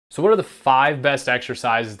So what are the 5 best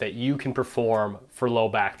exercises that you can perform for low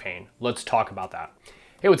back pain? Let's talk about that.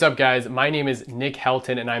 Hey, what's up guys? My name is Nick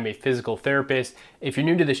HELTON and I'm a physical therapist. If you're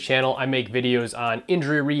new to this channel, I make videos on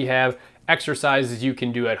injury rehab, exercises you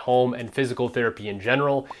can do at home, and physical therapy in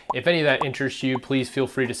general. If any of that interests you, please feel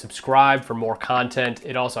free to subscribe for more content.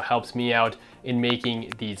 It also helps me out in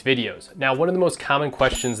making these videos. Now, one of the most common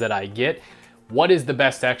questions that I get, what is the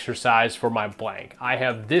best exercise for my blank? I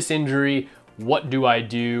have this injury. What do I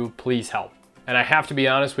do? Please help. And I have to be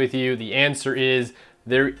honest with you, the answer is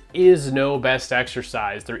there is no best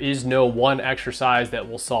exercise. There is no one exercise that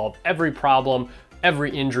will solve every problem,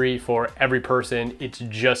 every injury for every person. It's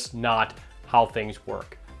just not how things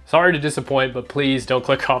work. Sorry to disappoint, but please don't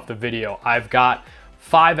click off the video. I've got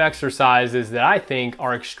 5 exercises that I think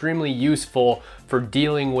are extremely useful for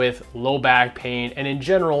dealing with low back pain and in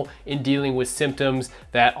general in dealing with symptoms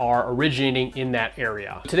that are originating in that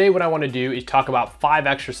area. Today what I want to do is talk about 5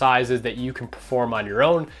 exercises that you can perform on your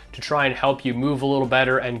own to try and help you move a little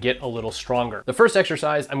better and get a little stronger. The first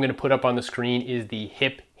exercise I'm going to put up on the screen is the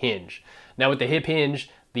hip hinge. Now with the hip hinge,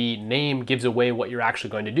 the name gives away what you're actually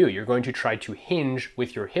going to do. You're going to try to hinge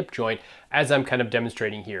with your hip joint as I'm kind of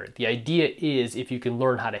demonstrating here. The idea is if you can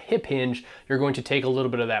learn how to hip hinge, you're going to take a little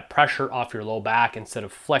bit of that pressure off your low back instead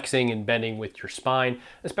of flexing and bending with your spine,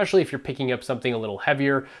 especially if you're picking up something a little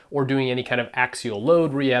heavier or doing any kind of axial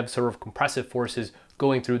load where you have sort of compressive forces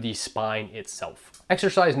going through the spine itself.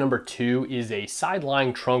 Exercise number 2 is a side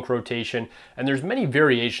lying trunk rotation, and there's many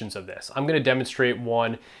variations of this. I'm going to demonstrate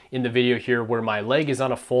one in the video here where my leg is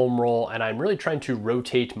on a foam roll and I'm really trying to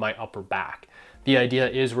rotate my upper back. The idea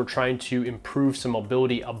is we're trying to improve some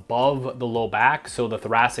mobility above the low back, so the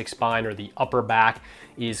thoracic spine or the upper back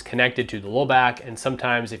is connected to the low back, and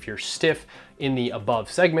sometimes if you're stiff in the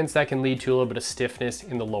above segments, that can lead to a little bit of stiffness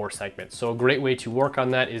in the lower segments. So a great way to work on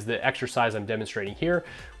that is the exercise I'm demonstrating here,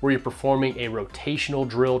 where you're performing a rotational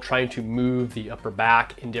drill, trying to move the upper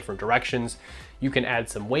back in different directions. You can add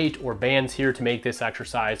some weight or bands here to make this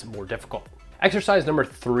exercise more difficult. Exercise number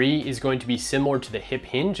 3 is going to be similar to the hip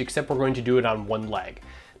hinge, except we're going to do it on one leg.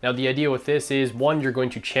 Now the idea with this is, one, you're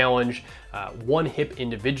going to challenge one hip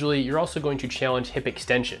individually. You're also going to challenge hip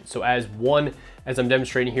extension. So as I'm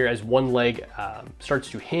demonstrating here, as one leg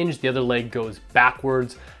starts to hinge, the other leg goes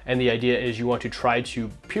backwards. And the idea is you want to try to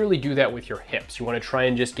purely do that with your hips. You want to try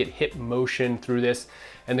and just get hip motion through this.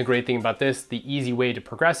 And the great thing about this, the easy way to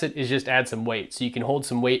progress it is just add some weight. So you can hold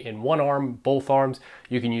some weight in one arm, both arms.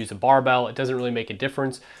 You can use a barbell. It doesn't really make a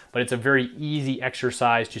difference, but it's a very easy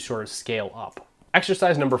exercise to sort of scale up.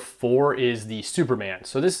 Exercise number 4 is the Superman.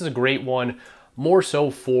 So this is a great one, more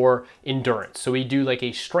so for endurance. So we do like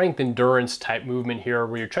a strength endurance type movement here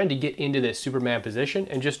where you're trying to get into this Superman position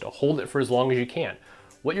and just hold it for as long as you can.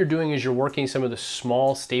 What you're doing is you're working some of the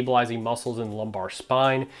small stabilizing muscles in the lumbar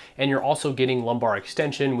spine, and you're also getting lumbar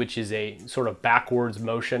extension, which is a sort of backwards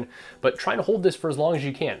motion, but trying to hold this for as long as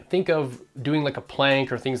you can. Think of doing like a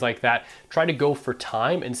plank or things like that. Try to go for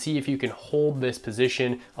time and see if you can hold this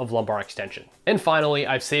position of lumbar extension. And finally,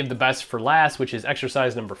 I've saved the best for last, which is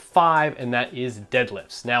exercise number 5, and that is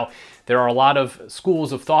deadlifts. Now, there are a lot of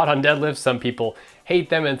schools of thought on deadlifts. Some people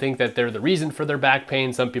hate them and think that they're the reason for their back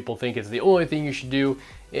pain. Some people think it's the only thing you should do.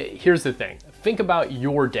 Here's the thing. Think about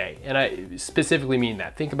your day, and I specifically mean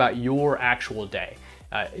that. Think about your actual day.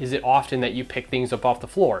 Is it often that you pick things up off the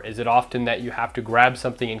floor? Is it often that you have to grab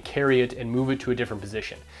something and carry it and move it to a different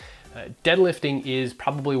position? Deadlifting is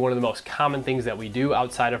probably one of the most common things that we do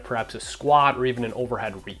outside of perhaps a squat or even an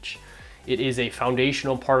overhead reach. It is a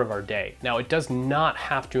foundational part of our day. Now, it does not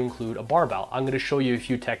have to include a barbell. I'm going to show you a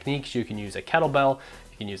few techniques. You can use a kettlebell,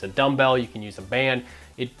 you can use a dumbbell, you can use a band.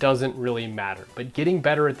 It doesn't really matter. But getting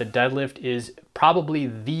better at the deadlift is probably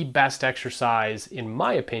the best exercise, in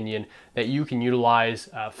my opinion, that you can utilize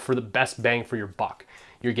for the best bang for your buck.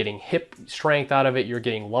 You're getting hip strength out of it, you're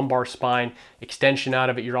getting lumbar spine extension out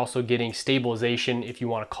of it, you're also getting stabilization, if you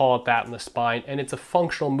want to call it that, in the spine, and it's a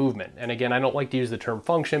functional movement. And again, I don't like to use the term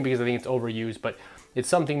function because I think it's overused, but it's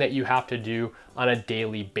something that you have to do on a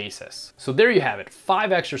daily basis. So there you have it,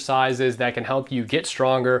 5 exercises that can help you get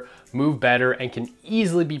stronger, move better, and can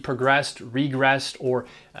easily be progressed, regressed, or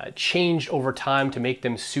changed over time to make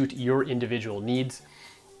them suit your individual needs.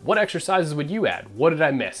 What exercises would you add? What did I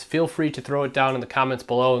miss? Feel free to throw it down in the comments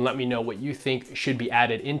below and let me know what you think should be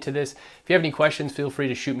added into this. If you have any questions, feel free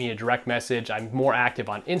to shoot me a direct message. I'm more active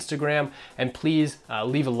on Instagram, and please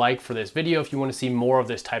leave a like for this video if you want to see more of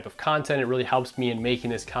this type of content. It really helps me in making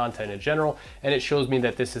this content in general, and it shows me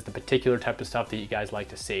that this is the particular type of stuff that you guys like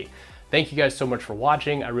to see. Thank you guys so much for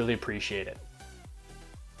watching. I really appreciate it.